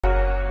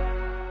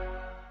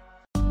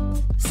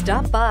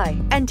Stop by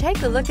and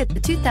take a look at the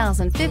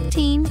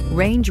 2015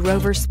 Range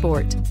Rover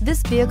Sport.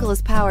 This vehicle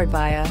is powered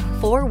by a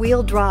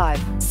 4-wheel drive,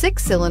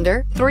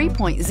 6-cylinder,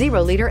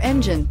 3.0-liter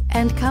engine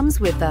and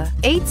comes with a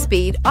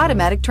 8-speed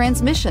automatic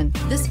transmission.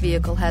 This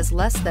vehicle has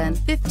less than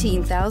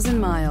 15,000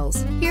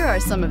 miles. Here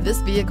are some of this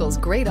vehicle's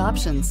great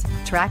options: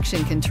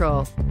 traction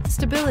control,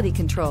 stability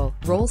control,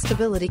 roll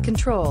stability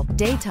control,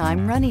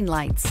 daytime running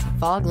lights,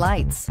 fog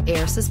lights,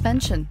 air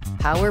suspension,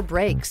 power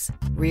brakes,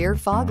 rear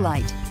fog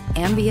light,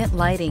 ambient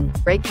lighting,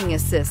 braking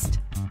assist.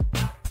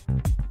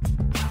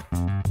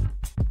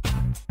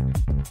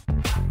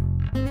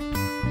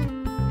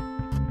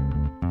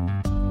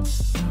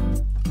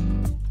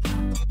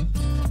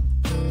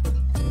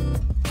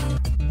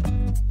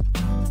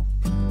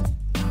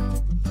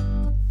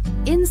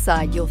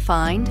 Inside you'll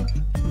find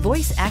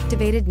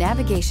voice-activated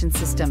navigation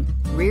system,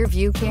 rear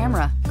view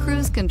camera,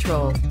 cruise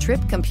control,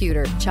 trip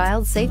computer,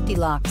 child safety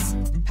locks,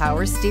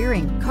 power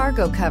steering,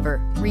 cargo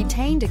cover,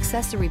 retained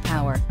accessory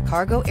power,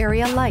 cargo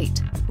area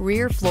light,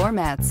 rear floor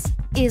mats.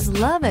 Is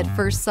love at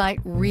first sight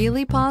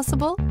really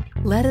possible?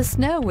 Let us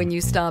know when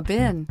you stop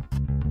in.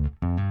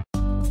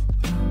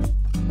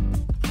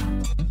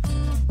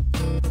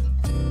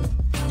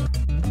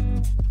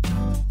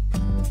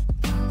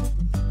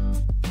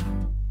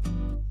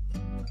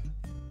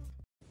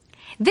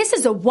 This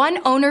is a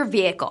one-owner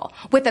vehicle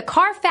with a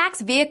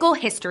CARFAX Vehicle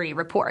History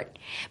Report.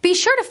 Be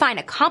sure to find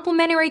a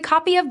complimentary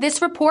copy of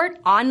this report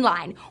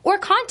online or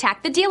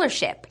contact the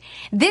dealership.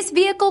 This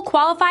vehicle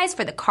qualifies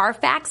for the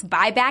CARFAX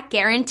Buyback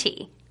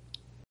Guarantee.